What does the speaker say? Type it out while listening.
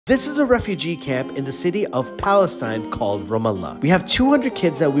This is a refugee camp in the city of Palestine called Ramallah. We have 200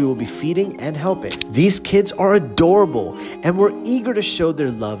 kids that we will be feeding and helping. These kids are adorable and we're eager to show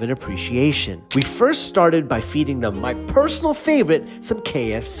their love and appreciation. We first started by feeding them my personal favorite, some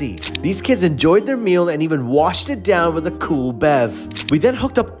KFC. These kids enjoyed their meal and even washed it down with a cool bev. We then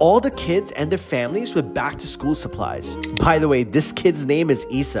hooked up all the kids and their families with back-to-school supplies. By the way, this kid's name is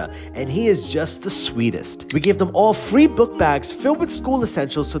Isa, and he is just the sweetest. We gave them all free book bags filled with school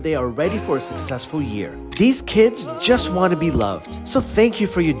essentials so they are ready for a successful year. These kids just want to be loved, so thank you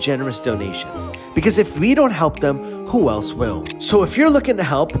for your generous donations. Because if we don't help them, who else will? So if you're looking to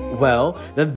help, well, then